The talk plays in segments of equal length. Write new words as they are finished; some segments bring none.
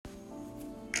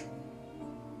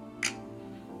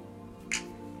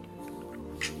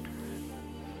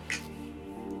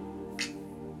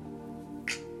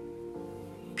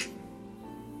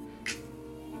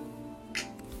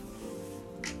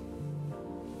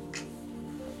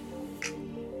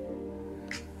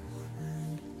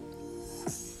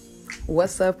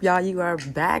What's up, y'all? You are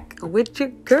back with your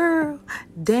girl,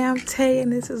 Damn Tay,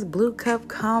 and this is Blue Cup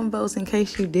Combos. In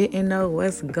case you didn't know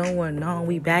what's going on,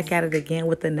 we back at it again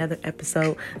with another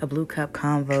episode of Blue Cup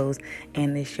Combos,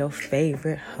 and it's your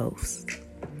favorite host,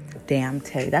 Damn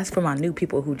Tay. That's for my new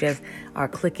people who just are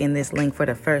clicking this link for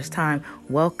the first time.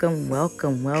 Welcome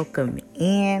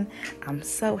in. I'm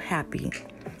so happy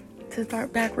to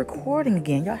start back recording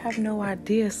again. Y'all have no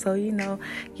idea. So,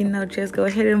 just go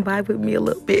ahead and vibe with me a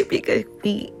little bit because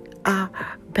we are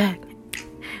back.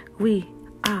 We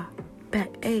are back.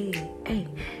 Hey.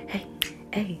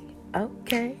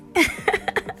 Okay.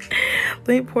 Let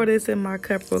me pour this in my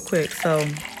cup real quick. So,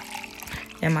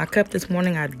 in my cup this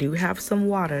morning, I do have some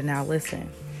water. Now, listen.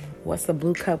 What's a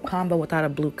blue cup combo without a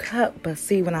blue cup? But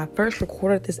see, when I first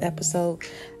recorded this episode,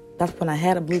 that's when I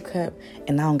had a blue cup,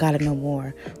 and I don't got it no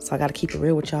more. So I got to keep it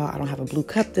real with y'all. I don't have a blue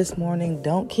cup this morning.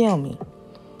 Don't kill me.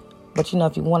 But, if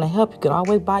you want to help, you could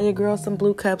always buy your girl some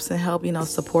blue cups and help,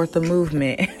 support the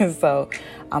movement. So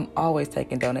I'm always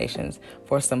taking donations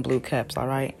for some blue cups, all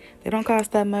right? They don't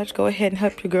cost that much. Go ahead and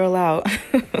help your girl out.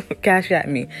 Cash at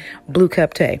me. Blue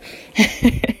Cup Tay.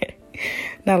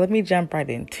 Now, let me jump right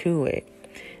into it.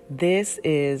 This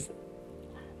is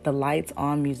the Lights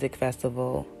On Music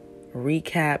Festival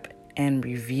recap and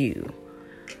review.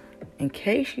 In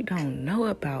case you don't know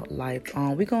about Lights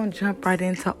On, we're going to jump right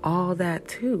into all that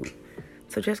too.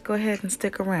 So just go ahead and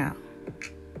stick around.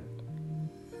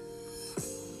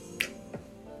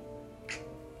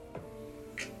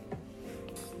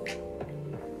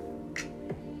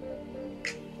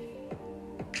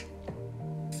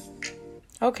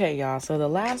 Okay, y'all. So the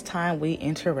last time we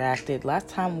interacted, last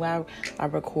time I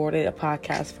recorded a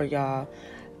podcast for y'all,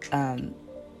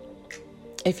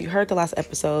 if you heard the last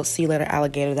episode, See You Later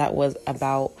Alligator, that was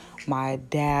about my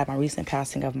dad, my recent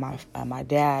passing of my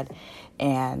dad,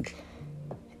 and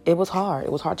it was hard.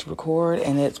 It was hard to record,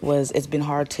 and it's been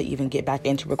hard to even get back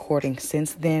into recording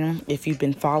since then. If you've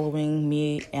been following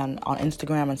me on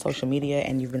Instagram and social media,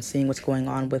 and you've been seeing what's going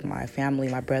on with my family,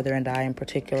 my brother and I in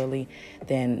particularly,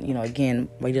 then, again,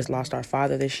 we just lost our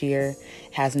father this year.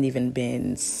 Hasn't even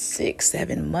been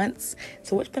 6-7 months.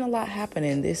 So it's been a lot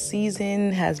happening. This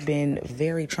season has been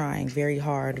very trying, very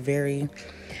hard, very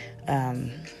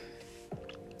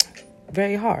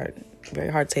hard. Very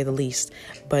hard to say the least.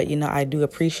 But, I do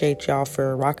appreciate y'all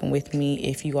for rocking with me.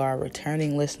 If you are a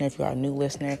returning listener, if you are a new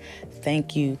listener,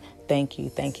 thank you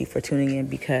for tuning in,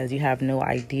 because you have no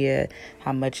idea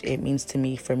how much it means to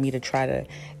me for me to try to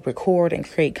record and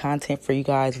create content for you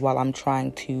guys while I'm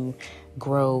trying to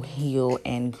grow, heal,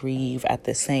 and grieve at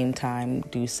the same time,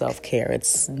 do self-care.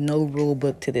 It's no rule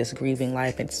book to this grieving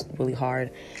life. It's really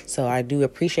hard. So I do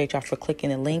appreciate y'all for clicking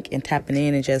the link and tapping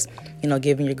in and just,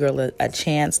 giving your girl a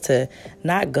chance to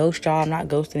not ghost y'all. I'm not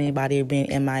ghosting anybody or being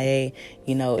MIA.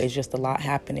 It's just a lot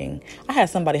happening. I had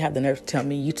somebody have the nerve to tell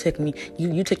me, you took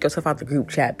yourself out the group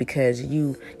chat because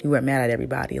you were mad at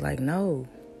everybody. Like, no,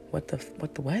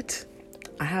 what?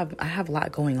 I have a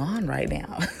lot going on right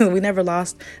now. We never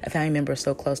lost a family member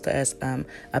so close to us,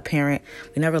 a parent.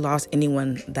 We never lost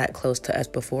anyone that close to us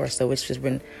before. So it's just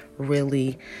been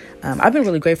really, I've been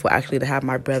really grateful actually to have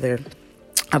my brother.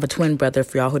 I have a twin brother,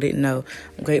 for y'all who didn't know.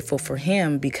 I'm grateful for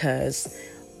him because,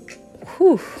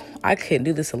 I couldn't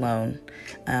do this alone.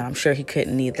 I'm sure he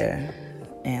couldn't either.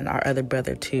 And our other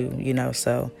brother too,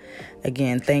 so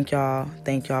again, thank y'all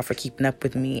for keeping up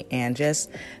with me, and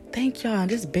just thank y'all, and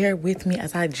just bear with me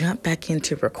as I jump back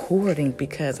into recording,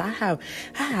 because I have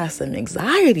some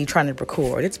anxiety trying to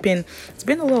record. It's been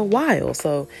a little while,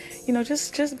 so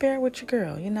just bear with your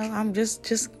girl. I'm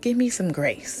just give me some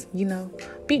grace.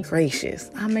 Be gracious.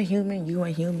 I'm a human, you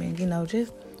a human.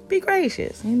 Just be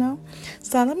gracious.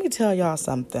 So let me tell y'all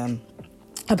something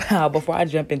about, before I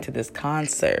jump into this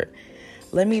concert.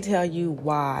 Let me tell you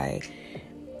why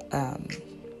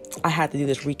I had to do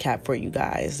this recap for you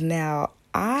guys. Now,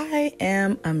 I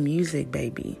am a music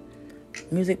baby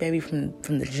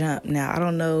from the jump. Now, I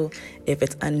don't know if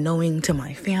it's unknowing to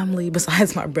my family,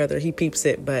 besides my brother, he peeps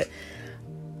it, but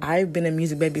I've been a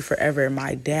music baby forever.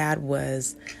 My dad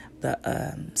was the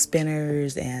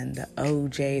Spinners and the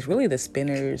OJs, really the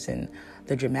Spinners and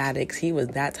the Dramatics. He was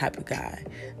that type of guy.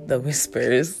 The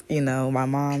Whispers, my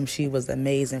mom, she was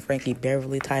amazing. Frankie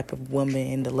Beverly type of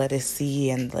woman, the Let Us See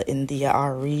and the India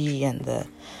RE and the,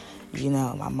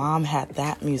 my mom had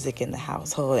that music in the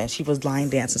household, and she was line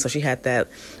dancing. So she had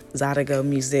that Zydeco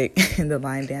music and the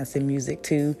line dancing music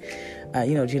too.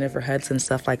 Jennifer Hudson,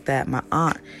 stuff like that. My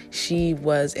aunt, she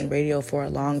was in radio for a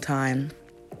long time.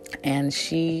 And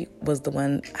she was the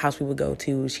one house we would go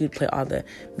to. She would play all the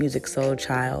Musiq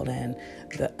Soulchild and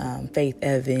the Faith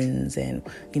Evans. And,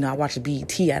 I watched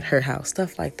BET at her house,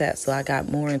 stuff like that. So I got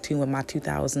more in tune with my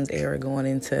 2000s era going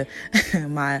into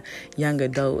my young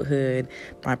adulthood,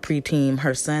 my preteen.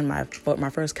 Her son, my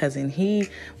first cousin, he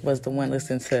was the one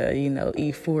listening to,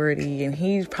 E40. And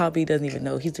he probably doesn't even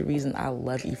know he's the reason I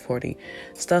love E40.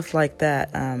 Stuff like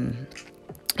that.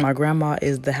 My grandma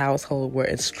is the household where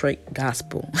it's straight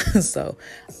gospel. So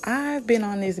I've been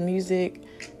on this music.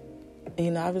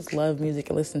 I just love music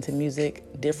and listen to music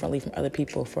differently from other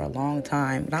people for a long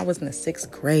time. When I was in the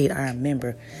 6th grade, I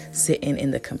remember sitting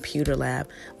in the computer lab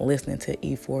listening to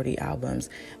E40 albums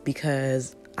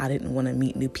because I didn't want to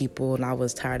meet new people, and I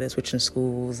was tired of switching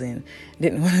schools and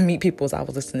didn't want to meet people. So I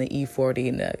was listening to E40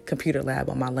 in the computer lab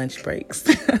on my lunch breaks.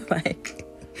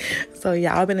 So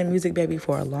yeah, I've been a music baby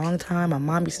for a long time. My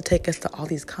mom used to take us to all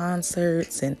these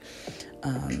concerts and,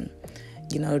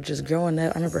 just growing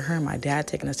up, I remember her and my dad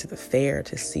taking us to the fair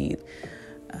to see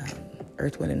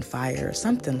Earth, Wind and Fire or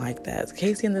something like that.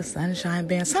 Casey and the Sunshine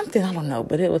Band, something, I don't know.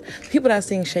 But it was people that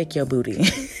sing Shake Your Booty.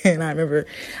 And I remember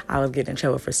I was getting in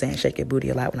trouble for saying Shake Your Booty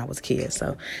a lot when I was a kid.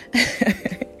 So,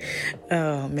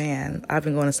 oh man, I've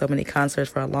been going to so many concerts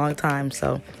for a long time.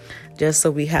 So just so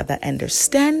we have that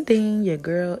understanding, your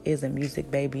girl is a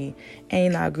music baby.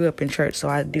 And I grew up in church, so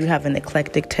I do have an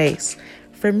eclectic taste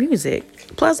for music.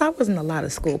 Plus, I was in a lot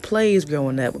of school plays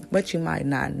growing up. What you might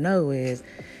not know is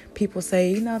people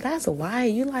say, that's white.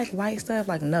 You like white stuff?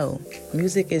 Like, no,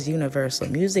 music is universal.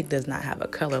 Music does not have a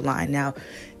color line. Now,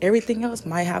 everything else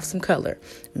might have some color.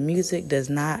 Music does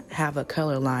not have a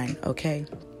color line, okay?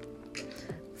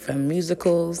 From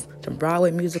musicals, to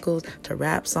Broadway musicals, to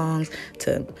rap songs,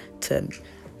 to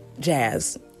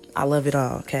jazz. I love it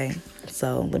all, okay?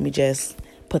 So let me just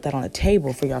put that on the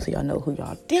table for y'all so y'all know who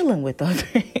y'all dealing with over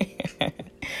here.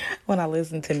 When I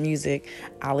listen to music,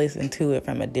 I listen to it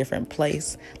from a different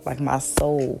place. Like my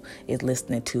soul is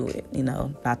listening to it,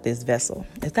 not this vessel.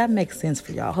 If that makes sense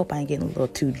for y'all. I hope I ain't getting a little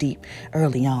too deep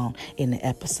early on in the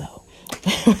episode.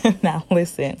 Now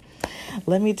listen,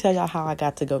 let me tell y'all how I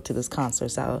got to go to this concert.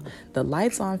 So the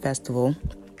Lights On Festival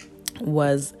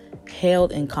was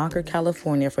held in Concord,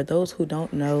 California. For those who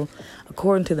don't know,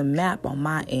 according to the map on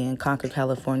my end, Concord,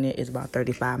 California is about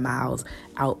 35 miles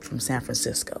out from San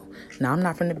Francisco. Now, I'm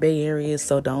not from the Bay Area,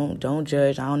 so don't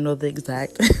judge. I don't know the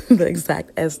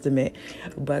exact estimate,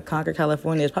 but Concord,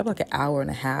 California is probably like an hour and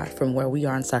a half from where we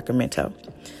are in Sacramento.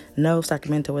 No,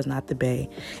 Sacramento is not the Bay,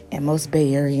 and most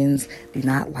Bay Areans do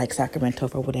not like Sacramento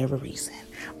for whatever reason.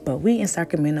 But we in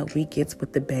Sacramento, we gets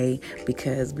with the Bay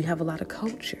because we have a lot of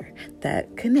culture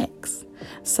that connects.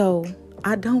 So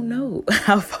I don't know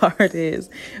how far it is,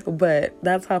 but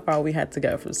that's how far we had to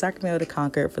go from Sacramento to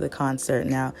Concord for the concert.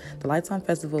 Now, the Lights On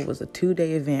Festival was a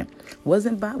 2-day event.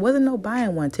 Wasn't no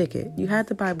buying one ticket. You had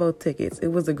to buy both tickets. It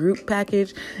was a group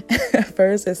package. At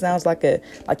first, it sounds like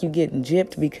you getting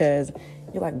gypped because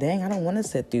you're like, dang, I don't want to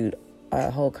sit through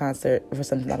a whole concert for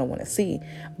something I don't want to see.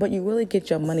 But you really get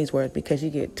your money's worth because you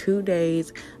get 2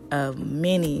 days of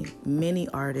many, many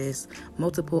artists,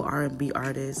 multiple R&B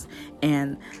artists,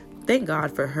 and thank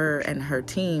God for her and her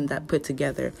team that put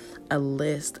together a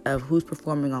list of who's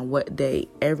performing on what day,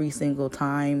 every single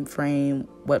time frame,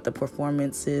 what the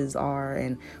performances are,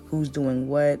 and who's doing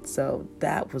what. So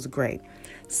that was great.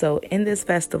 So in this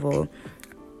festival,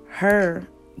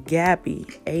 Gabby,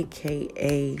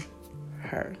 a.k.a.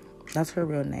 her. That's her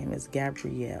real name, is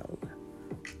Gabriella.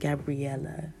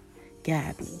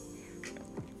 Gabby.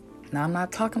 Now, I'm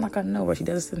not talking like I know her. She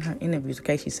does this in her interviews,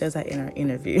 okay? She says that in her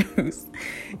interviews.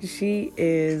 She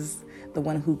is the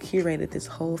one who curated this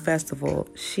whole festival.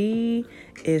 She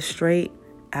is straight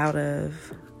out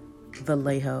of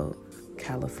Vallejo,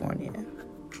 California.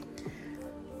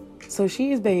 So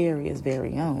she is Bay Area's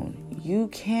very own. You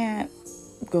can't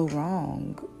go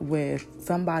wrong with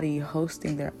somebody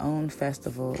hosting their own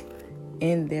festival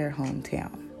in their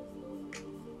hometown.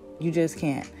 You just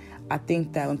can't. I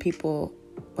think that when people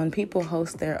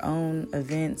host their own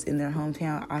events in their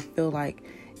hometown, I feel like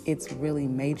it's really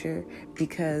major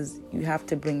because you have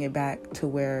to bring it back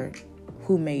to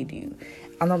who made you.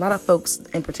 I know a lot of folks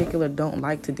in particular don't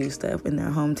like to do stuff in their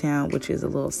hometown, which is a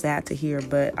little sad to hear,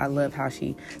 but I love how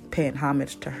she paid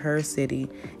homage to her city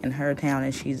and her town,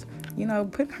 and she's,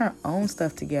 putting her own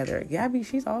stuff together. Gabby,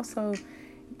 she's also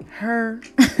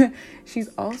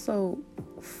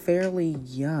fairly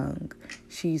young.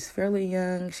 She's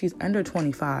under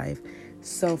 25.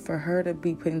 So for her to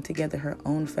be putting together her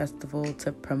own festival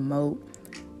to promote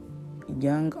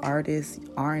young artists,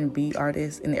 R&B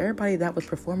artists, and everybody that was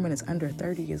performing is under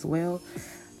 30 as well.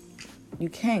 you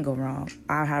can't go wrong.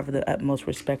 I have the utmost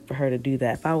respect for her to do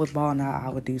that. If I was balling out, I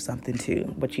would do something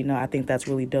too. But, I think that's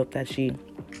really dope that she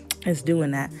is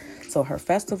doing that. So her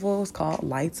festival is called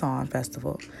Lights On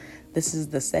Festival. This is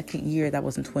the second year. That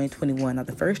was in 2021. Now,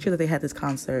 the first year that they had this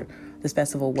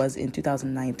festival was in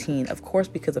 2019. Of course,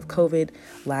 because of COVID,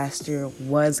 last year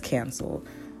was canceled.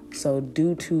 So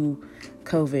due to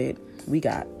COVID,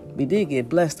 we did get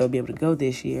blessed to be able to go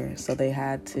this year. So they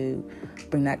had to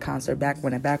bring that concert back,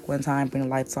 bring it back one time, bring the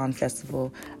Lights On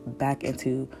Festival back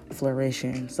into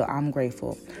flourishing. So I'm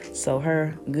grateful. So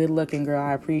her good looking girl,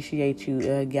 I appreciate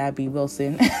you, Gabby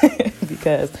Wilson,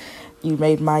 because you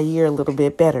made my year a little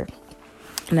bit better.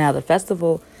 Now, the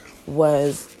festival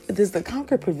the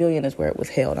Concord Pavilion is where it was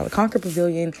held. Now, the Concord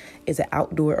Pavilion is an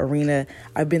outdoor arena.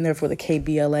 I've been there for the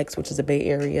KBLX, which is a Bay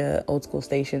Area old school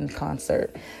station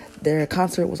concert. Their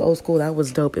concert was old school. That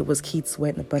was dope. It was Keith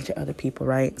Sweat and a bunch of other people,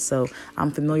 right? So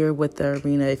I'm familiar with the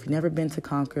arena. If you've never been to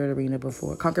Concord Arena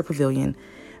before, Concord Pavilion,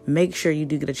 make sure you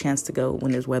do get a chance to go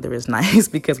when the weather is nice,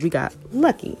 because we got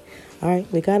lucky. All right,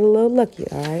 we got a little lucky.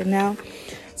 All right, now,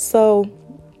 so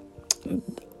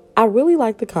I really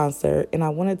liked the concert, and I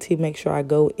wanted to make sure I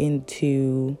go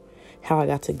into how I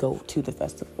got to go to the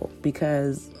festival,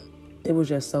 because it was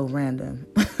just so random.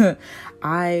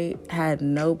 I had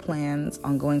no plans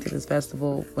on going to this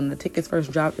festival. When the tickets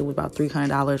first dropped, it was about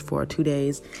 $300 for 2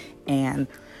 days, and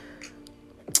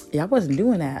I wasn't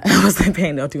doing that. I wasn't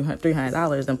paying no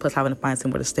 $300, and plus having to find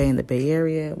somewhere to stay in the Bay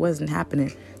Area. It wasn't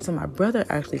happening. So my brother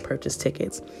actually purchased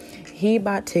tickets. He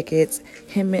bought tickets.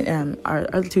 Him and our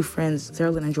other two friends,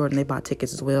 Sarah Lynn and Jordan, they bought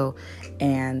tickets as well,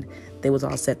 and they was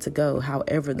all set to go.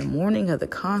 However, the morning of the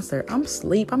concert, I'm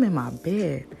asleep. I'm in my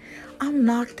bed. I'm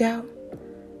knocked out.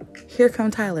 Here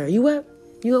come Tyler. You up?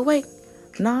 You awake?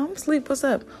 Nah, I'm asleep. What's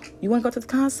up? You want to go to the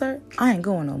concert? I ain't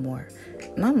going no more.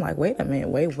 And I'm like, wait a minute.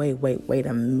 Wait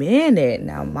a minute.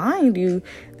 Now, mind you,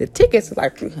 the tickets are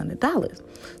like $300.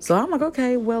 So I'm like,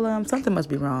 okay, well, something must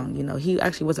be wrong. He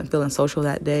actually wasn't feeling social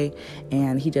that day,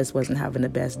 and he just wasn't having the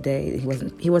best day.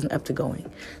 He wasn't up to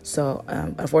going. So,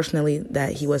 unfortunately,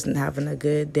 that he wasn't having a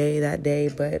good day that day,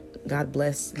 but God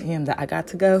bless him that I got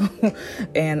to go.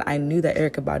 And I knew that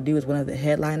Erykah Badu was one of the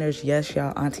headliners. Yes,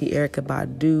 y'all, Auntie Erykah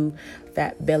Badu,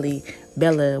 Fat Belly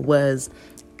Bella was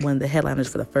one of the headliners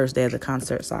for the first day of the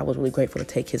concert. So I was really grateful to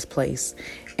take his place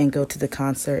and go to the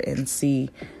concert and see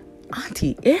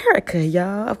Auntie Erykah,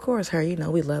 y'all. Of course, her,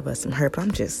 we love us some her, but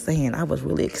I'm just saying, I was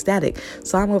really ecstatic.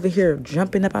 So I'm over here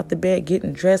jumping up out the bed,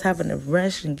 getting dressed, having to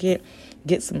rush and get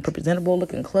some presentable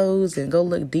looking clothes and go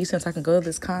look decent so I can go to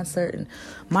this concert. And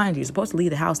mind you, you're supposed to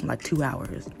leave the house in like 2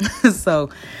 hours. So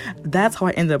that's how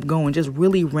I ended up going, just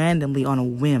really randomly on a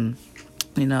whim.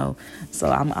 So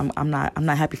I'm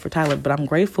not happy for Tyler, but I'm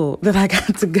grateful that I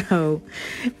got to go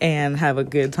and have a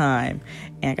good time.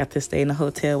 And I got to stay in a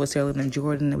hotel with Sarah and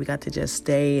Jordan, and we got to just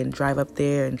stay and drive up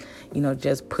there and,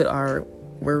 just put our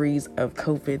worries of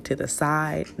COVID to the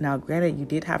side. Now, granted, you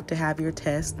did have to have your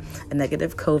test, a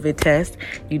negative COVID test.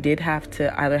 You did have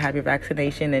to either have your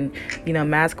vaccination, and,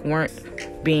 masks aren't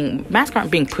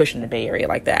being pushed in the Bay Area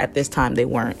like that. At this time, they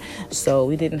weren't. So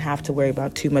we didn't have to worry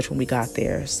about too much when we got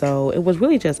there. So it was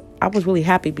really I was really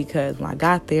happy, because when I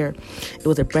got there, it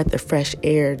was a breath of fresh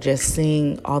air, just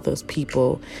seeing all those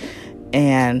people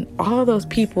and all those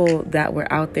people that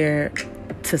were out there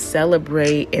to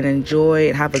celebrate and enjoy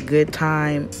and have a good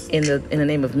time in the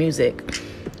name of music,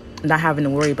 not having to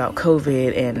worry about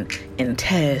COVID and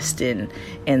tests and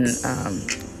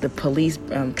the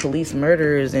police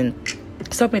murders and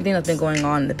so many things that's been going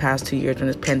on in the past 2 years during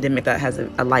this pandemic that has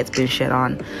a light's been shed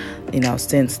on,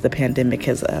 since the pandemic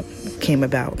has came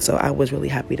about. So I was really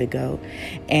happy to go.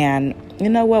 And you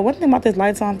know what? One thing about this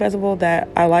Lights On Festival that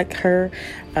I like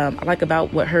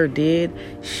about what her did,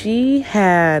 she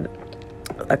had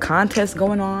a contest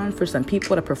going on for some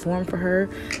people to perform for her,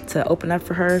 to open up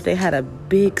for her. They had a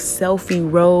big selfie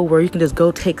row where you can just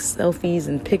go take selfies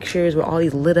and pictures with all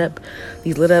these lit up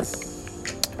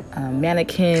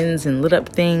mannequins and lit up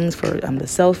things for the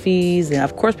selfies. And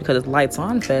of course, because it's Lights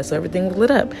On Fest, so everything was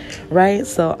lit up, right?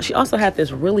 So she also had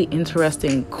this really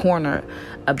interesting corner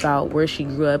about where she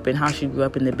grew up and how she grew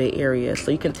up in the Bay Area. So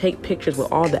you can take pictures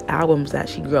with all the albums that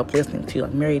she grew up listening to,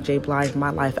 like Mary J. Blige, My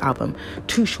Life album,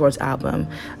 Too Short's album,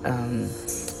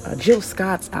 Jill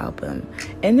Scott's album.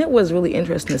 And it was really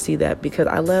interesting to see that, because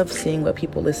I love seeing what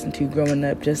people listen to growing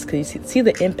up, just because you see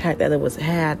the impact that was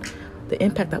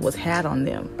had on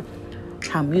them,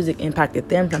 how music impacted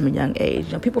them from a young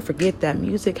age. People forget that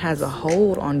music has a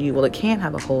hold on you. Well, it can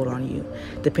have a hold on you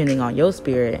depending on your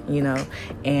spirit,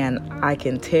 and I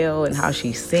can tell in how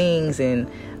she sings and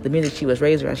the music she was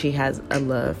raised around, she has a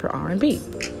love for R&B.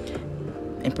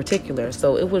 in particular.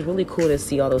 So it was really cool to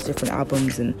see all those different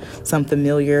albums, and some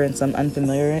familiar and some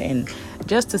unfamiliar, and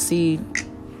just to see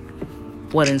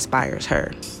what inspires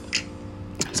her.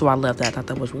 So I love that. I thought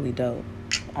that was really dope.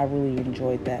 I really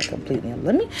enjoyed that completely.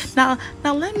 Let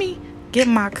me get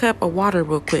my cup of water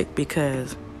real quick,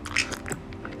 because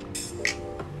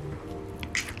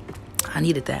I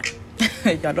needed that.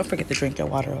 Y'all don't forget to drink your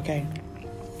water, okay?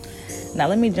 Now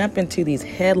let me jump into these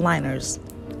headliners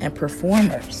and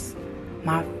performers.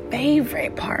 My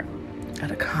favorite part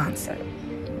of a concert.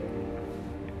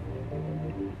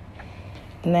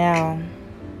 Now,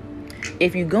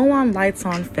 if you go on Lights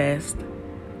On Fest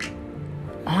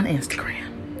on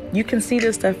Instagram, you can see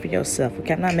this stuff for yourself.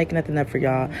 Okay, I'm not making nothing up for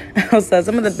y'all. So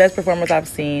some of the best performers I've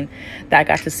seen that I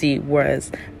got to see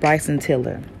was Bryson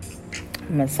Tiller,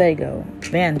 Masego,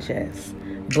 Van Jess,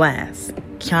 Blast,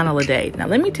 Kiana Lede. Now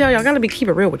let me tell y'all, I gotta keep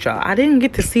it real with y'all. I didn't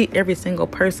get to see every single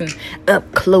person up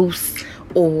close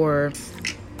or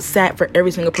sat for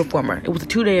every single performer. It was a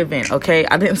 2-day event, okay?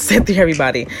 I didn't sit through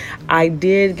everybody. I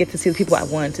did get to see the people I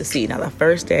wanted to see. Now the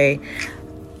first day,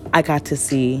 I got to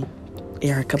see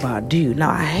Erykah Badu.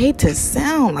 Now, I hate to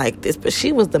sound like this, but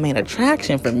she was the main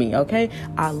attraction for me, okay?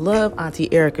 I love Auntie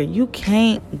Erykah. You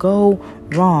can't go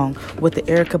wrong with the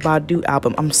Erykah Badu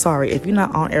album. I'm sorry. If you're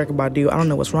not on Erykah Badu, I don't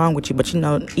know what's wrong with you, but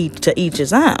to each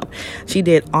his own. She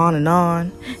did On and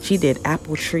On. She did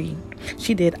Apple Tree.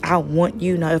 She did I Want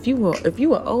You. Now, if you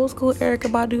were old school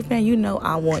Erykah Badu fan, you know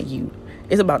I Want You.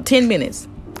 It's about 10 minutes.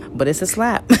 But it's a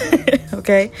slap.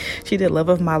 Okay, she did Love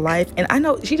of My Life, and I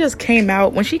know she just came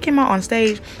out. When she came out on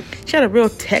stage, she had a real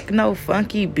techno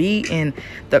funky beat, and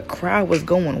the crowd was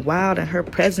going wild, and her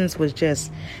presence was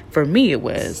just, for me,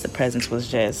 the presence was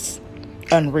just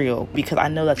unreal, because I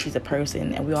know that she's a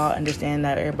person, and we all understand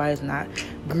that everybody's not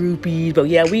groupies, but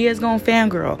yeah, we is gonna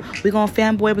fangirl, we gonna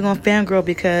fanboy, we gonna fangirl,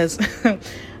 because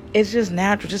it's just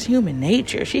natural, just human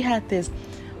nature. She had this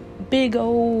big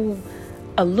old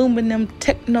aluminum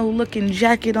techno looking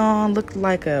jacket on, looked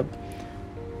like a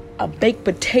baked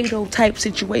potato type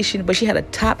situation, but she had a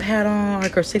top hat on,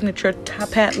 like her signature top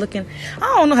hat looking. I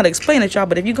don't know how to explain it, y'all,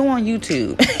 but if you go on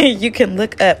YouTube, you can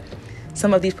look up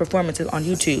some of these performances on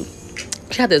YouTube.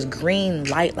 She had this green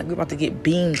light, like we're about to get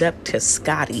beamed up to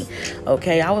Scotty.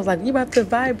 Okay, I was like, you about to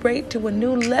vibrate to a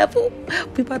new level?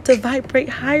 We about to vibrate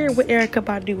higher with Erykah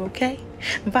Badu, okay?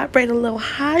 Vibrate a little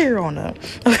higher on her,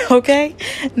 okay?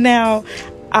 Now,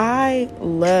 I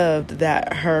loved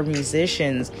that her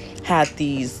musicians had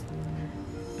these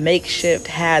makeshift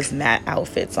hazmat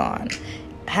outfits on.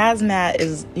 Hazmat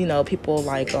is, people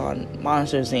like on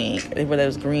Monsters Inc. They wear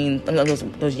those green,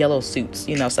 those yellow suits,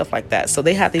 stuff like that. So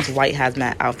they had these white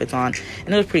hazmat outfits on,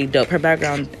 and it was pretty dope. Her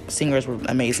background singers were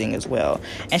amazing as well.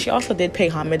 And she also did pay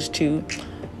homage to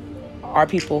our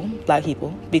people, black people,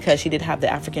 because she did have the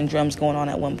African drums going on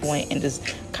at one point, and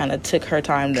just kind of took her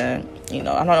time to, I'm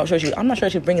not sure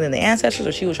she was bringing in the ancestors,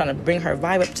 or she was trying to bring her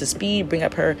vibe up to speed, bring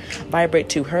up her vibrate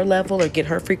to her level, or get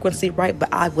her frequency right.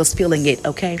 But I was feeling it,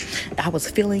 okay? I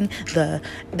was feeling the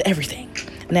everything.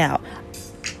 Now,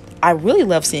 I really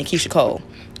love seeing Keyshia Cole.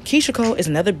 Keyshia Cole is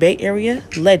another Bay Area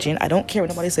legend. I don't care what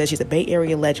nobody says. She's a Bay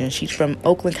Area legend. She's from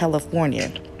Oakland,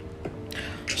 California.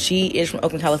 She is from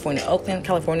Oakland, California. Oakland,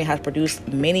 California has produced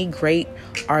many great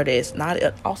artists.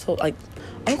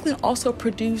 Oakland also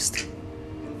produced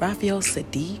Raphael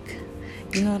Sadiq.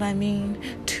 You know what I mean?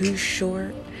 Too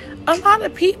Short. A lot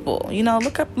of people,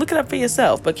 look it up for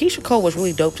yourself. But Keyshia Cole was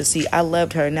really dope to see. I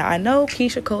loved her. Now, I know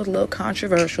Keyshia Cole's a little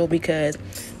controversial because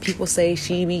people say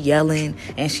she be yelling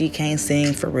and she can't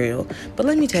sing for real. But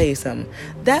let me tell you something.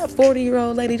 That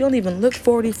 40-year-old lady don't even look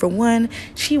 40 for one.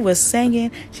 She was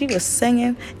singing,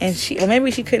 and maybe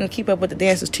she couldn't keep up with the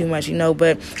dances too much,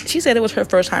 but she said it was her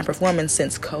first time performing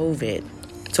since COVID.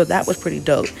 So that was pretty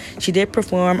dope. She did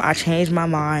perform I Changed My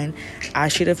Mind, I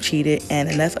Should Have Cheated, and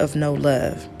Enough of No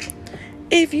Love.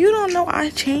 If you don't know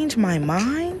I Changed My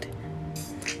Mind,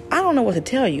 I don't know what to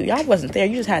tell you. Y'all wasn't there.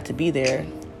 You just had to be there.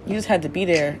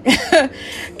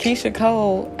 Keyshia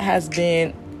Cole has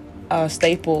been a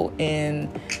staple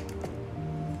in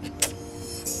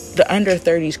the under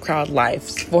 30s crowd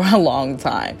life for a long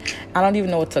time. I don't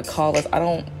even know what to call us. I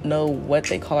don't know what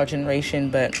they call our generation,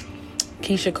 but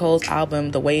Keyshia Cole's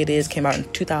album, The Way It Is, came out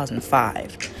in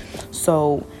 2005.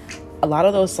 So a lot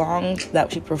of those songs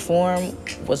that she performed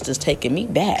was just taking me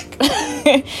back.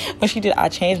 When she did I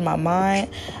Changed My Mind,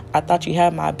 I Thought You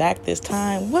Had My Back This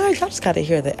Time. What? Y'all just got to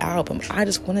hear the album. I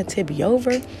Just Wanted to Be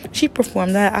Over. She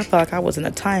performed that. I felt like I was in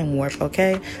a time warp,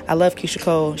 okay? I love Keisha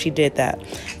Cole. She did that.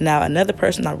 Now, another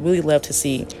person I really love to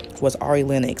see was Ari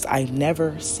Lennox. I've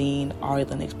never seen Ari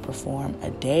Lennox perform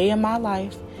a day in my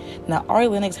life. Now, Ari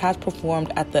Lennox has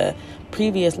performed at the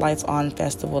previous Lights On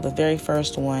Festival, the very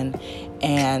first one.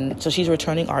 And so she's a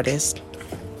returning artist.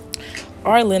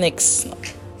 Ari Lennox,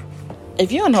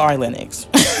 if you don't know Ari Lennox,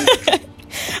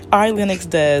 Ari Lennox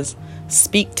does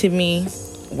Speak to Me,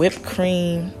 Whipped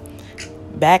Cream,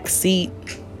 Backseat,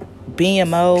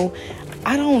 BMO.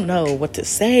 I don't know what to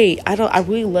say. I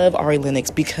really love Ari Lennox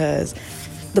because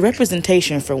the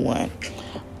representation, for one.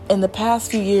 In the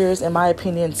past few years, in my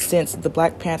opinion, since the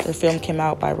Black Panther film came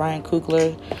out by Ryan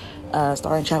Coogler,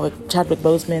 starring Chadwick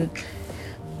Boseman,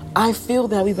 I feel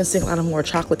that we've been seeing a lot of more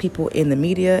chocolate people in the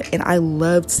media, and I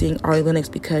loved seeing Ari Lennox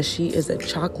because she is a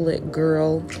chocolate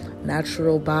girl,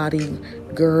 natural body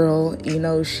girl. You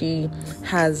know, she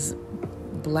has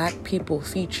Black people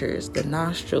features, the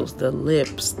nostrils, the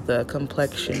lips, the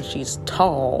complexion. She's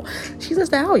tall. She's a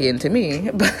stallion to me,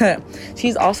 but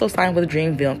she's also signed with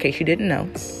Dreamville, in case you didn't know.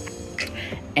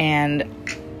 And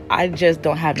I just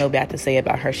don't have no bad to say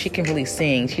about her. She can really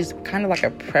sing. She's kind of like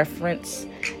a preference,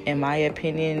 in my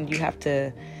opinion. You have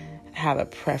to have a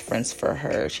preference for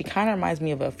her. She kind of reminds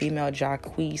me of a female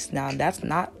Jacquees. Now, that's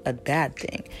not a bad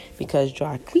thing because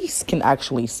Jacquees can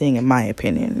actually sing, in my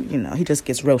opinion. You know, he just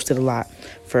gets roasted a lot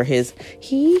for his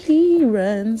he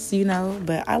runs, you know,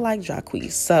 but I like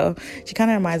Jacquees. So she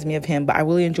kind of reminds me of him, but I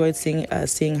really enjoyed seeing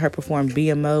her perform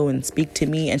BMO and Speak to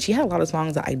Me. And she had a lot of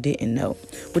songs that I didn't know,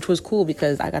 which was cool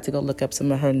because I got to go look up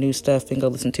some of her new stuff and go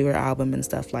listen to her album and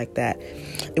stuff like that.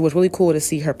 It was really cool to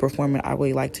see her perform, and I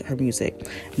really liked her music.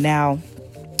 Now,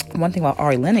 one thing about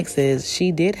Ari Lennox is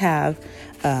she did have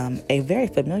a very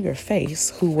familiar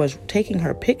face who was taking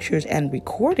her pictures and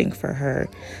recording for her.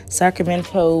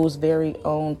 Sacramento's very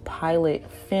own Pilot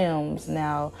Films.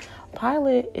 Now,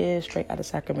 Pilot is straight out of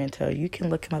Sacramento. You can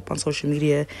look him up on social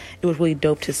media. It was really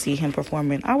dope to see him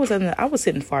performing. I was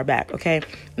sitting far back, okay,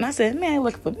 and I said, "Man, it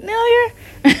look familiar,"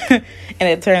 and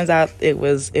it turns out it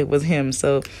was him.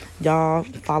 So y'all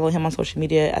follow him on social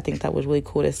media. I think that was really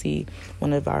cool to see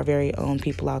one of our very own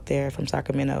people out there from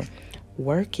Sacramento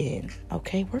working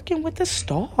with the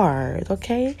stars.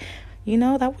 Okay, you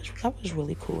know, that was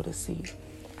really cool to see.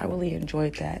 I really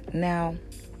enjoyed that. Now,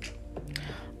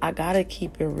 I gotta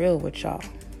keep it real with y'all.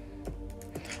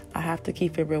 I have to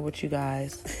keep it real with you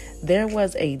guys. There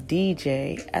was a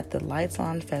DJ at the Lights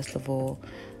On Festival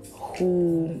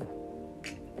who,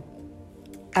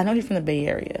 I know he's from the Bay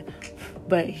Area,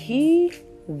 but he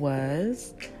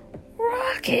was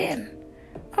rocking.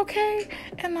 Okay?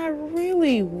 And I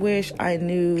really wish I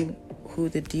knew who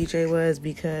the DJ was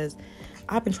because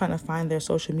I've been trying to find their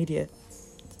social media.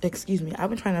 I've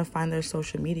been trying to find their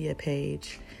social media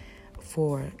page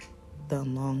for the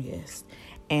longest,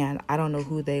 and I don't know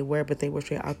who they were, but they were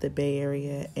straight out the Bay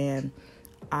Area, and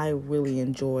I really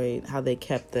enjoyed how they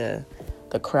kept the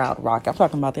crowd rock. I'm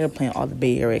talking about they were playing all the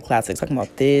Bay Area classics, talking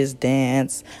about This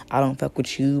Dance, I Don't Fuck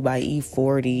With You by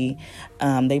E40.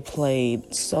 They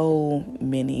played so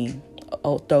many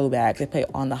throwbacks. They played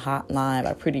On the Hotline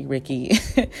by Pretty Ricky.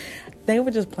 They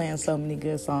were just playing so many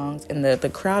good songs, and the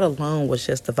crowd alone was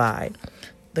just the vibe.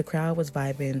 The crowd was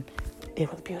vibing.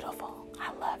 It was beautiful.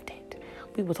 I loved it.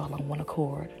 We was all on one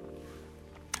accord.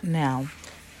 Now,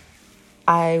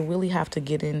 I really have to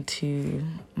get into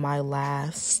my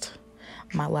last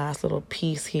little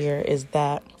piece here is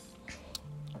that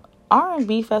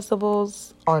R&B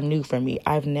festivals are new for me.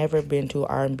 I've never been to an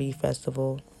R&B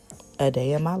festival a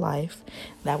day in my life.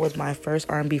 That was my first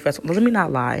R&B festival. Let me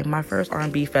not lie. My first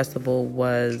R&B festival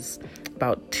was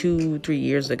about 2-3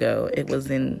 years ago. It was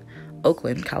in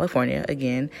Oakland, California,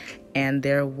 again, and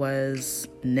there was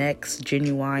Next,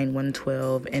 Genuine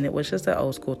 112, and it was just an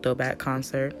old school throwback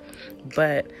concert,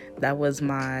 but that was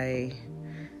my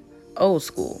old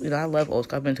school. You know, I love old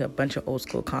school. I've been to a bunch of old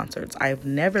school concerts. I've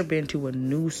never been to a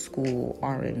new school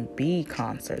R&B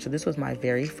concert, so this was my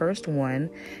very first one,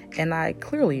 and I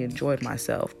clearly enjoyed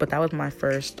myself, but that was my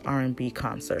first R&B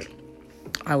concert.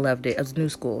 I loved it. It was new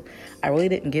school. I really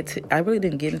didn't get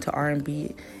into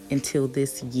R&B until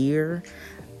this year.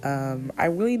 I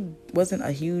really wasn't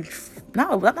a huge,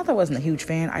 not that I wasn't a huge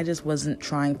fan. I just wasn't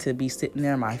trying to be sitting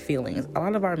there in my feelings. A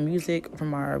lot of our music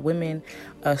from our women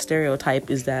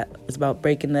stereotype is that it's about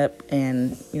breaking up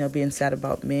and, you know, being sad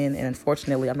about men. And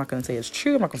unfortunately, I'm not going to say it's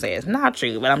true. I'm not going to say it's not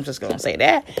true, but I'm just going to say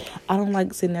that. I don't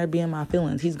like sitting there being my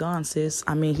feelings. He's gone, sis.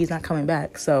 I mean, he's not coming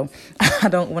back. So I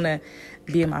don't want to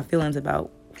be in my feelings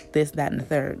about this, that, and the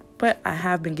third. But I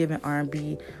have been giving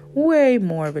R&B way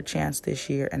more of a chance this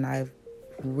year, and I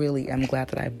really am glad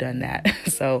that I've done that.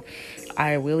 So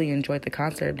I really enjoyed the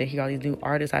concert to hear all these new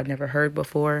artists I've never heard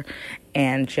before,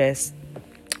 and just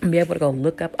be able to go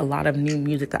look up a lot of new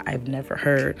music that I've never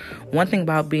heard. One thing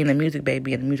about being a music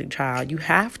baby and a music child, you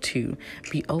have to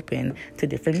be open to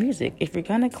different music. If you're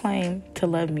going to claim to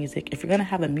love music, if you're going to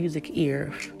have a music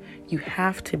ear, you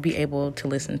have to be able to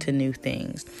listen to new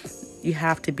things. You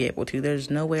have to be able to.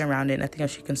 There's no way around it. Nothing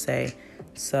else you can say.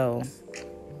 So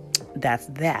that's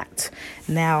that.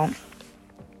 Now,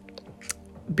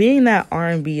 being that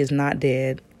R&B is not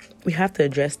dead, we have to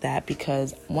address that,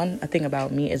 because one thing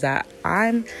about me is that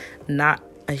I'm not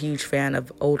a huge fan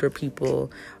of older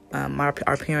people, our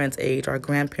parents' age, our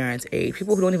grandparents' age,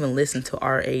 people who don't even listen to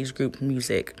our age group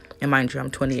music. And mind you, I'm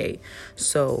 28.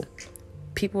 So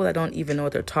people that don't even know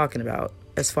what they're talking about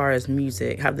as far as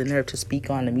music have the nerve to speak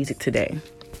on the music today.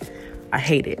 I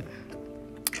hate it.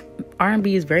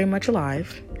 R&B is very much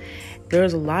alive.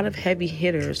 There's a lot of heavy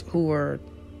hitters who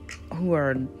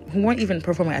weren't even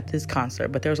performing at this concert,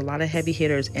 but there's a lot of heavy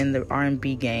hitters in the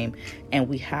R&B game, and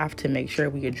we have to make sure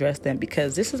we address them,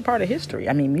 because this is part of history.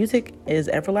 I mean, music is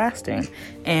everlasting,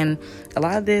 and a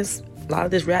lot of this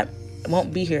rap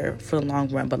won't be here for the long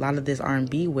run, but a lot of this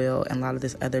R&B will, and a lot of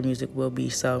this other music will be.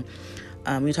 So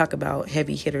we talk about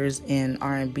heavy hitters in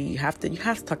R&B. You have to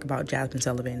talk about Jasmine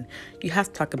Sullivan. You have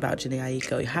to talk about Jhené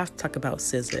Aiko. You have to talk about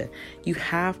SZA. You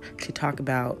have to talk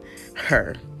about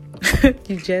her.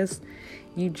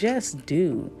 You just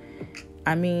do.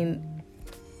 I mean,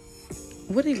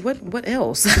 what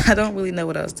else? I don't really know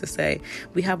what else to say.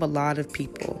 We have a lot of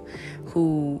people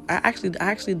who I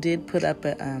actually did put up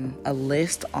a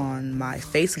list on my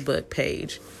Facebook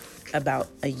page about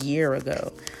a year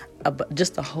ago,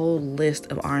 just a whole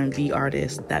list of R&B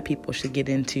artists that people should get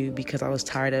into, because I was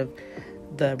tired of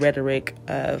the rhetoric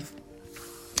of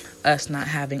us not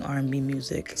having R&B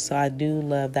music. So I do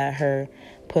love that her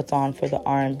puts on for the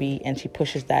R&B, and she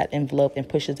pushes that envelope and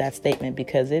pushes that statement,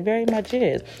 because it very much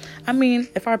is. I mean,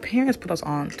 if our parents put us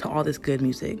on to all this good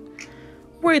music,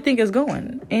 where do you think it's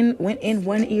going? In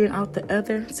one ear and out the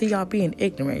other? See, y'all being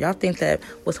ignorant. Y'all think that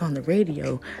what's on the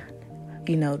radio,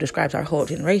 describes our whole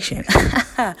generation.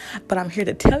 But I'm here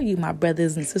to tell you, my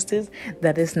brothers and sisters,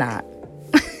 that it's not.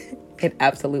 It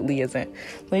absolutely isn't.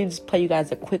 Let me just play you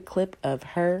guys a quick clip of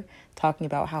her talking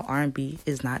about how R&B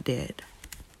is not dead.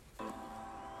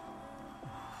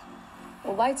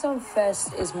 Well, Lights On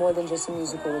Fest is more than just a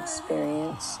musical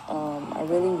experience. I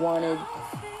really wanted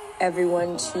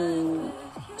everyone to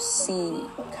see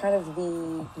kind of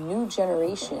the new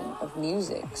generation of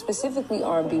music, specifically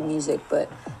R&B music,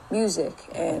 but music.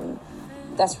 And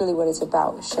that's really what it's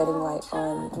about, shedding light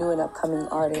on new and upcoming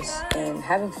artists and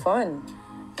having fun.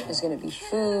 There's going to be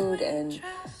food and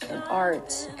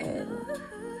art and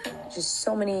just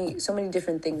so many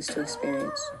different things to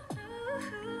experience.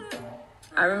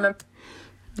 I remember...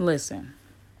 Listen,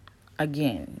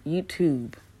 again,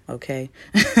 YouTube, okay?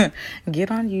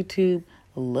 Get on YouTube,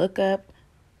 look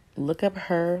up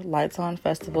her Lights On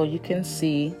Festival. You can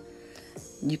see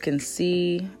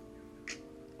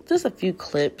just a few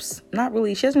clips. Not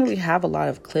really, she doesn't really have a lot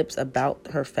of clips about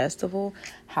her festival.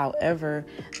 However,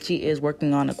 she is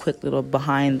working on a quick little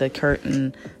behind the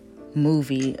curtain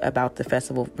movie about the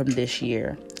festival from this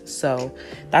year. So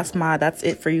that's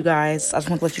it for you guys. I just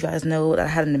want to let you guys know that I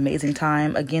had an amazing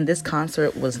time. Again, this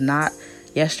concert was not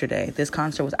yesterday. This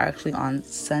concert was actually on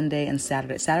Saturday and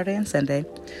Sunday,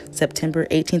 September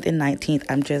 18th and 19th.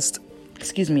 I'm just,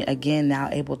 again, now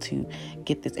able to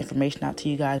get this information out to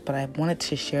you guys, but I wanted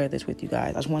to share this with you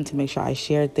guys. I just wanted to make sure I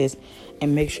shared this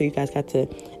and make sure you guys got to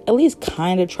at least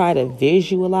kind of try to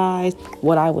visualize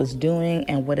what I was doing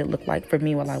and what it looked like for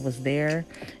me while I was there.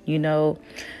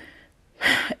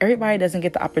 Everybody doesn't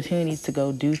get the opportunities to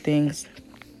go do things.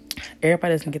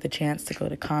 Everybody doesn't get the chance to go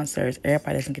to concerts.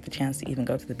 Everybody doesn't get the chance to even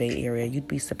go to the Bay Area. You'd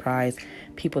be surprised,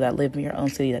 people that live in your own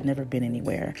city that never been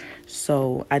anywhere.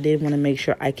 So I did want to make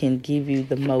sure I can give you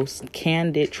the most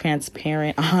candid,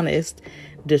 transparent, honest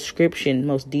description,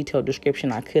 most detailed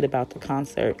description I could about the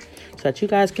concert, so that you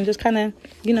guys can just kind of,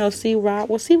 see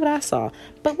what I saw.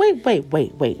 But wait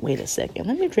a second.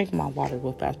 Let me drink my water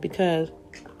real fast, because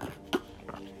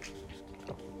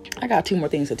I got two more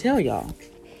things to tell y'all.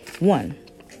 One,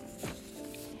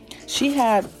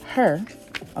 her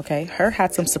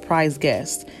had some surprise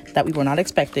guests that we were not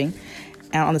expecting.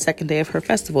 And on the second day of her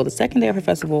festival,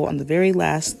 on the very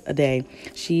last day,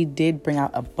 she did bring out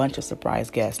a bunch of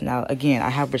surprise guests. Now, again, I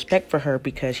have respect for her,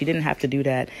 because she didn't have to do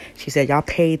that. She said, y'all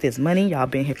paid this money. Y'all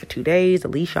been here for 2 days. The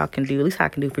least I can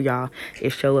do for y'all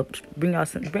is show up, bring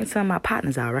some of my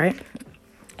partners out, right?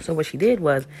 So what she did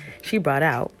was she brought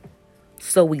out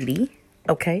Saweetie.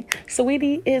 Okay,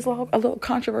 Saweetie is a little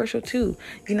controversial too.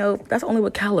 You know, that's only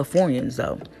with Californians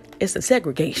though. It's a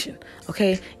segregation.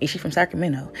 Okay, is she from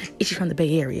Sacramento? Is she from the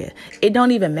Bay Area? It don't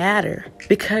even matter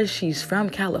because she's from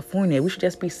California. We should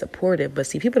just be supportive. But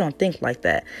see, people don't think like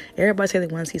that. Everybody say they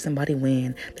want to see somebody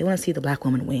win. They want to see the black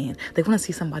woman win. They want to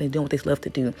see somebody doing what they love to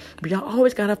do. But y'all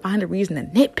always gotta find a reason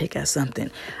to nitpick at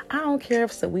something. I don't care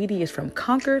if Saweetie is from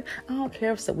Concord. I don't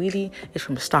care if Saweetie is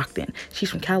from Stockton. She's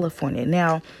from California.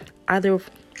 Now,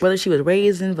 whether she was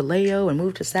raised in Vallejo and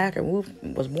moved to Sac or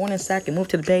was born in Sac and moved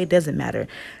to the Bay, doesn't matter.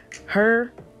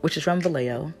 Her, which is from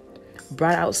Vallejo,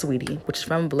 brought out Saweetie, which is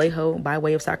from Vallejo by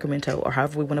way of Sacramento, or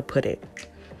however we want to put it.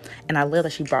 And I love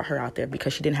that she brought her out there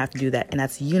because she didn't have to do that. And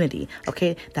that's unity,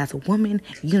 okay? That's woman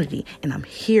unity, and I'm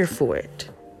here for it,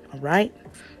 all right?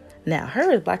 Now,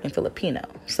 her is black and Filipino,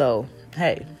 so,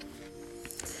 hey,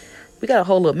 we got a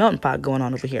whole little melting pot going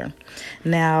on over here.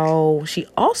 Now, she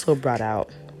also brought out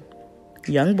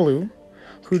Young Blue,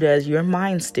 who does Your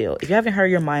Mind Still. If you haven't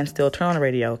heard Your Mind Still, turn on the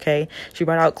radio, okay? She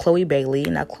brought out Chloe Bailey.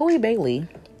 Now, Chloe Bailey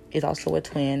is also a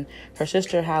twin. Her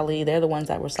sister, Halle, they're the ones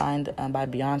that were signed by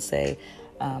Beyonce.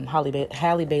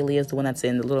 Halle Bailey is the one that's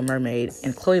in The Little Mermaid,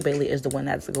 and Chloe Bailey is the one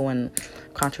that's going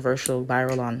controversial,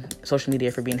 viral on social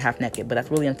media for being half naked. But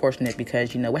that's really unfortunate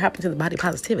because, you know, what happened to the body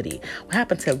positivity? What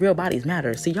happened to real bodies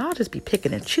matter? So y'all just be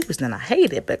picking and choosing, and I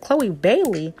hate it. But Chloe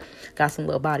Bailey got some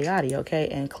little body audio, okay?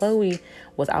 And Chloe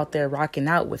was out there rocking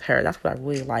out with her. That's what I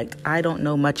really liked. I don't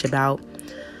know much about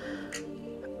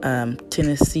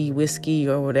Tennessee Whiskey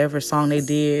or whatever song they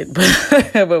did,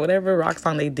 but whatever rock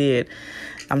song they did,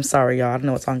 I'm sorry, y'all. I don't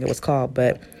know what song it was called,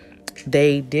 but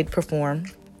they did perform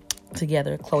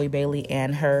together, Chloe Bailey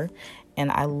and her.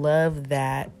 And I love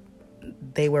that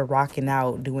they were rocking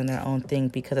out, doing their own thing,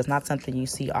 because it's not something you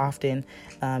see often.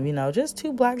 You know, just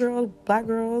two black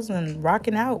girls and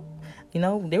rocking out. You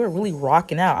know, they were really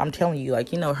rocking out. I'm telling you,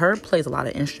 like, you know, her plays a lot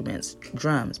of instruments,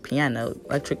 drums, piano,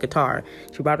 electric guitar.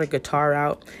 She brought her guitar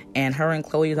out, and her and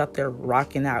Chloe was out there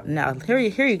rocking out. Now, here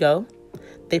you go.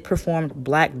 They performed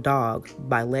Black Dog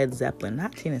by Led Zeppelin,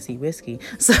 not Tennessee Whiskey.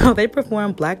 So they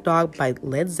performed Black Dog by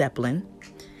Led Zeppelin.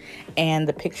 And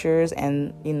the pictures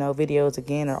and, you know, videos,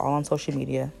 again, are all on social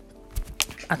media.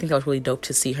 I think that was really dope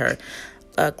to see her.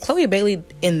 Chloe Bailey,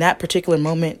 in that particular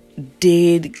moment,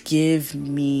 did give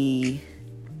me...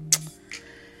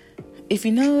 If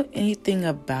you know anything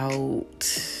about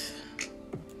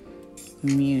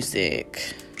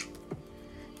music,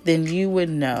 then you would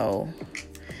know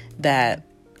that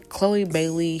Chloe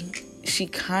Bailey, she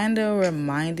kind of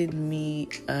reminded me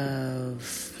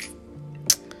of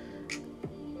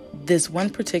this one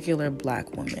particular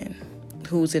black woman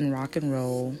who's in rock and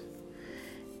roll,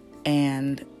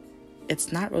 and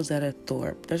it's not Rosetta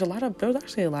Thorpe. There's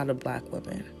actually a lot of black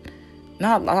women.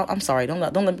 No, I'm sorry. Don't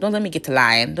let me get to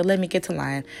lying. Don't let me get to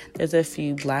lying. There's a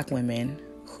few black women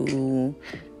who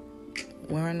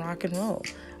were in rock and roll,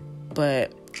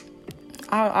 but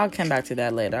I'll come back to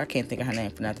that later. I can't think of her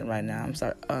name for nothing right now.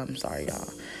 I'm sorry, y'all.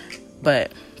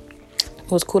 But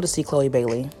it was cool to see Chloe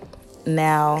Bailey.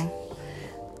 Now,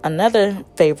 another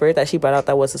favorite that she brought out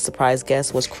that was a surprise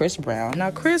guest was Chris Brown.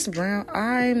 Now, Chris Brown,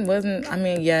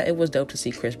 it was dope to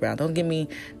see Chris Brown. Don't get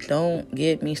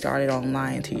me started on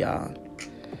lying to y'all.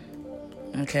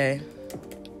 Okay.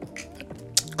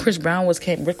 When Chris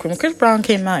Brown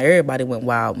came out, everybody went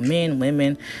wild. Men,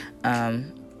 women,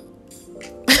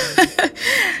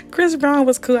 Chris Brown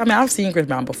was cool. I mean, I've seen Chris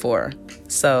Brown before,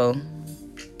 so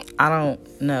I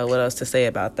don't know what else to say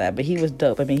about that. But he was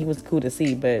dope. I mean, he was cool to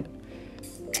see, but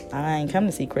I ain't come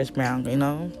to see Chris Brown, you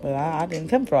know. But I didn't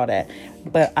come for all that.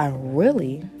 But I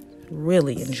really,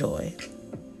 really enjoyed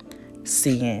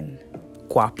seeing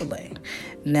Guapole.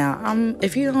 Now,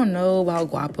 if you don't know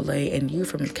about Guapole and you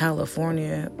from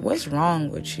California, what's wrong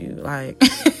with you? Like,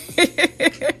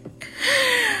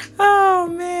 oh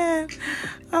man,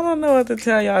 I don't know what to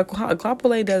tell y'all.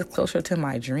 Guapole does Closer to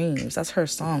My Dreams. That's her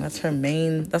song. That's the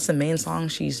main song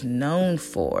she's known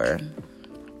for.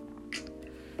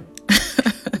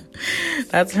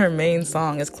 That's her main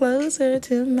song. It's Closer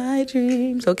to My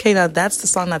Dreams. Okay, now that's the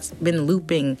song that's been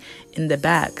looping in the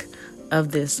back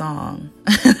of this song.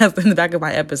 That's in the back of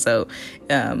my episode.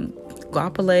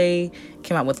 Guapole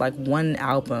came out with like one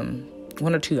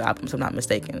or two albums, if I'm not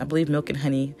mistaken. I believe Milk and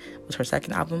Honey was her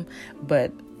second album.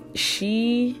 But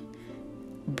she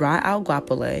brought out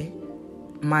Guapole.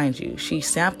 Mind you, she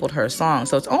sampled her song,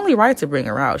 so it's only right to bring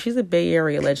her out. She's a Bay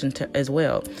Area legend as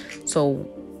well. So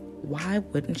why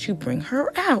wouldn't you bring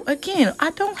her out? Again,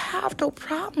 I don't have no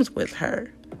problems with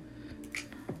her.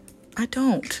 I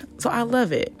don't. So I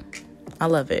love it. I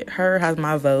love it. Her has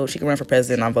my vote. She can run for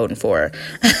president. I'm voting for her.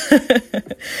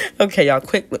 Okay, y'all.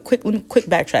 Quick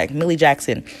backtrack. Millie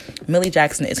Jackson. Millie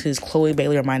Jackson is who Chloe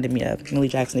Bailey reminded me of. Millie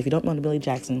Jackson. If you don't know Millie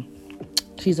Jackson,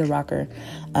 she's a rocker.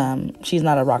 She's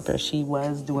not a rocker. She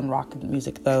was doing rock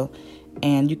music though,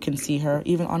 and you can see her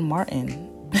even on Martin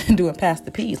doing Pass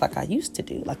the Peas like we used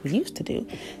to do.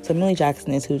 So Millie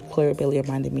Jackson is who Chloe Bailey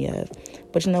reminded me of.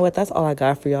 But you know what? That's all I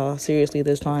got for y'all. Seriously,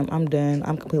 this time I'm done.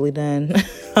 I'm completely done.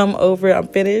 I'm over it. I'm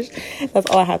finished. That's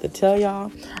all I have to tell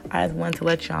y'all. I just wanted to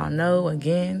let y'all know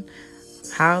again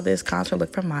how this concert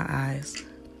looked from my eyes.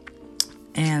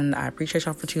 And I appreciate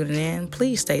y'all for tuning in.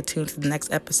 Please stay tuned to the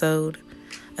next episode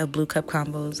of Blue Cup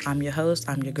Combos. I'm your host.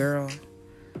 I'm your girl.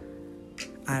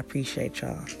 I appreciate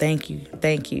y'all. Thank you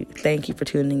for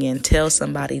tuning in. Tell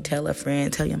somebody, tell a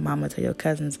friend, tell your mama, tell your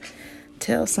cousins,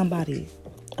 tell somebody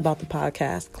about the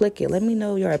podcast. Click it. Let me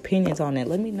know your opinions on it.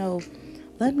 Let me know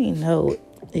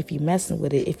if you're messing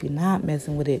with it, if you're not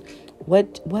messing with it,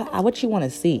 what you want to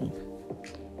see.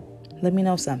 Let me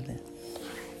know something.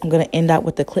 I'm going to end out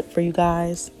with the clip for you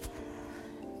guys.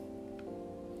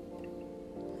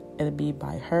 It'll be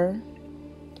by her.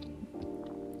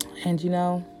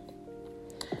 And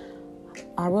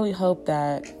I really hope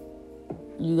that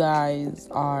you guys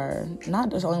are not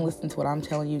just only listening to what I'm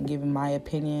telling you and giving my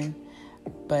opinion,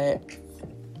 but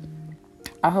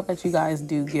I hope that you guys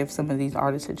do give some of these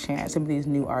artists a chance, some of these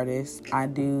new artists. I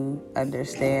do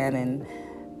understand, and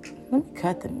let me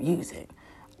cut the music.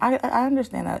 I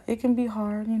understand that it can be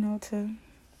hard, to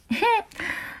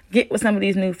get with some of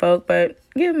these new folk, but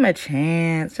give them a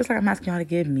chance. Just like I'm asking y'all to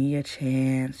give me a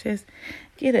chance. Just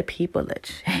give the people a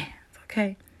chance,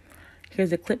 okay?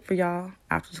 Here's a clip for y'all.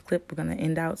 After this clip, we're going to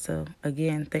end out. So,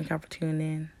 again, thank y'all for tuning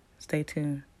in. Stay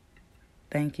tuned.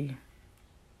 Thank you.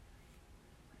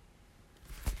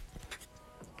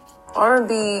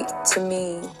 R&B, to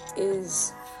me,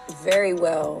 is very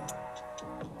well...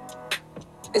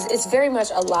 It's very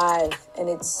much alive, and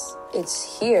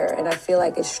it's here, and I feel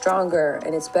like it's stronger,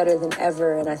 and it's better than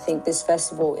ever, and I think this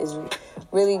festival is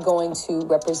really going to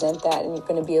represent that, and you're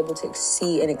going to be able to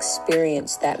see and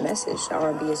experience that message.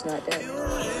 R&B is not dead.